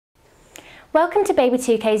Welcome to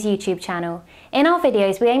Baby2K's YouTube channel. In our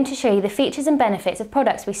videos we aim to show you the features and benefits of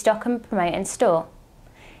products we stock and promote in store.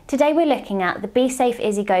 Today we're looking at the BeSafe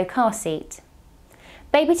EasyGo car seat.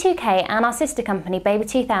 Baby2K and our sister company Baby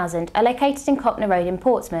 2000 are located in Copner Road in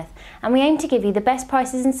Portsmouth, and we aim to give you the best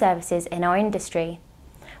prices and services in our industry.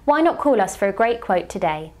 Why not call us for a great quote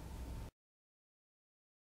today?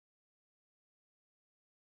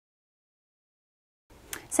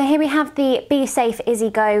 So here we have the BeSafe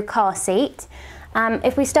EasyGo car seat.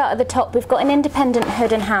 If we start at the top, we've got an independent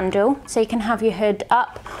hood and handle, so you can have your hood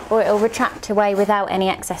up or it'll retract away without any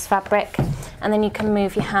excess fabric, and then you can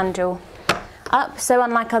move your handle up. So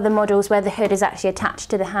unlike other models where the hood is actually attached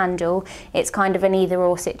to the handle, it's kind of an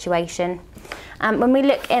either-or situation. When we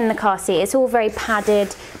look in the car seat, it's all very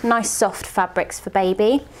padded, nice soft fabrics for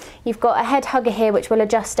baby. You've got a head hugger here which will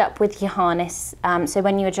adjust up with your harness, so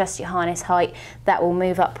when you adjust your harness height, that will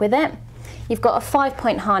move up with it. You've got a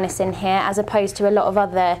 5-point harness in here as opposed to a lot of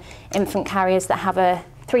other infant carriers that have a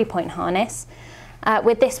 3-point harness.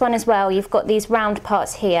 With this one as well, you've got these round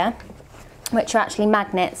parts here which are actually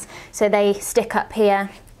magnets, so they stick up here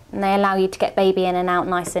and they allow you to get baby in and out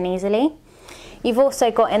nice and easily. You've also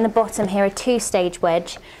got in the bottom here a 2-stage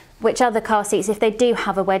wedge, which other car seats, if they do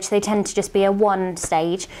have a wedge, they tend to just be a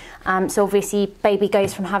 1-stage. So obviously baby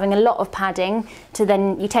goes from having a lot of padding to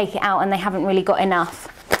then you take it out and they haven't really got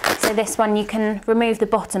enough. So this one you can remove the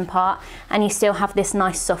bottom part and you still have this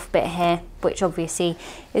nice soft bit here, which obviously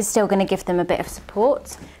is still going to give them a bit of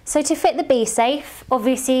support. So to fit the BeSafe,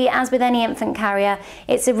 obviously as with any infant carrier,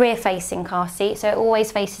 it's a rear facing car seat, so it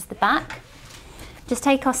always faces the back. Just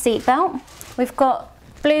take our seat belt. We've got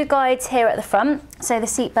blue guides here at the front, so the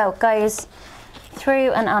seat belt goes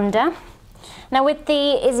through and under. Now with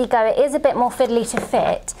the EasyGo, it is a bit more fiddly to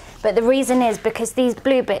fit, but the reason is because these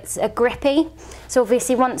blue bits are grippy, so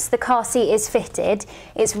obviously once the car seat is fitted,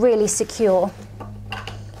 it's really secure.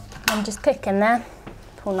 And just click in there,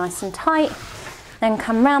 pull nice and tight, then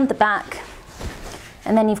come round the back,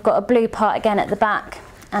 and then you've got a blue part again at the back,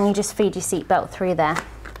 and you just feed your seat belt through there.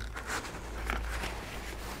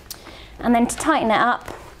 And then to tighten it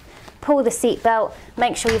up, pull the seat belt,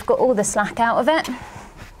 make sure you've got all the slack out of it.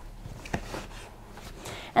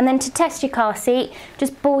 And then to test your car seat,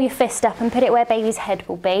 just ball your fist up and put it where baby's head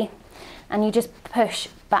will be. And you just push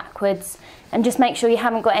backwards and just make sure you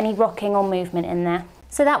haven't got any rocking or movement in there.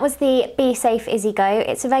 So that was the BeSafe EasyGo.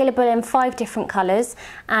 It's available in 5 different colours,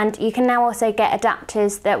 and you can now also get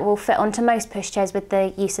adapters that will fit onto most pushchairs with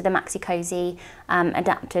the use of the Maxi Cozy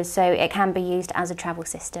adapters, so it can be used as a travel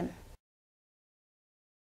system.